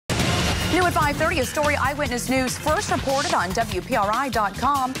New at 5:30, a story Eyewitness News first reported on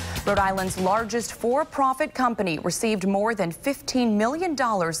WPRI.com. Rhode Island's largest for-profit company received more than $15 million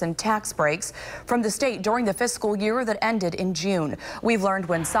in tax breaks from the state during the fiscal year that ended in June. We've learned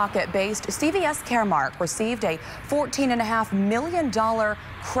when Socket-based CVS Caremark received a $14.5 million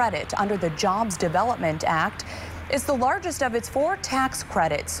credit under the Jobs Development Act. It's the largest of its 4 tax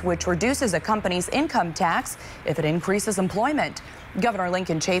credits, which reduces a company's income tax if it increases employment. Governor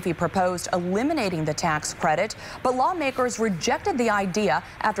Lincoln Chafee proposed eliminating the tax credit, but lawmakers rejected the idea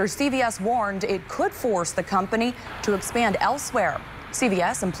after CVS warned it could force the company to expand elsewhere.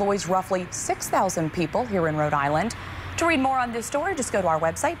 CVS employs roughly 6,000 people here in Rhode Island. To read more on this story, just go to our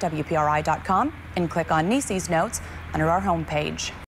website, WPRI.com, and click on Nisi's Notes under our homepage.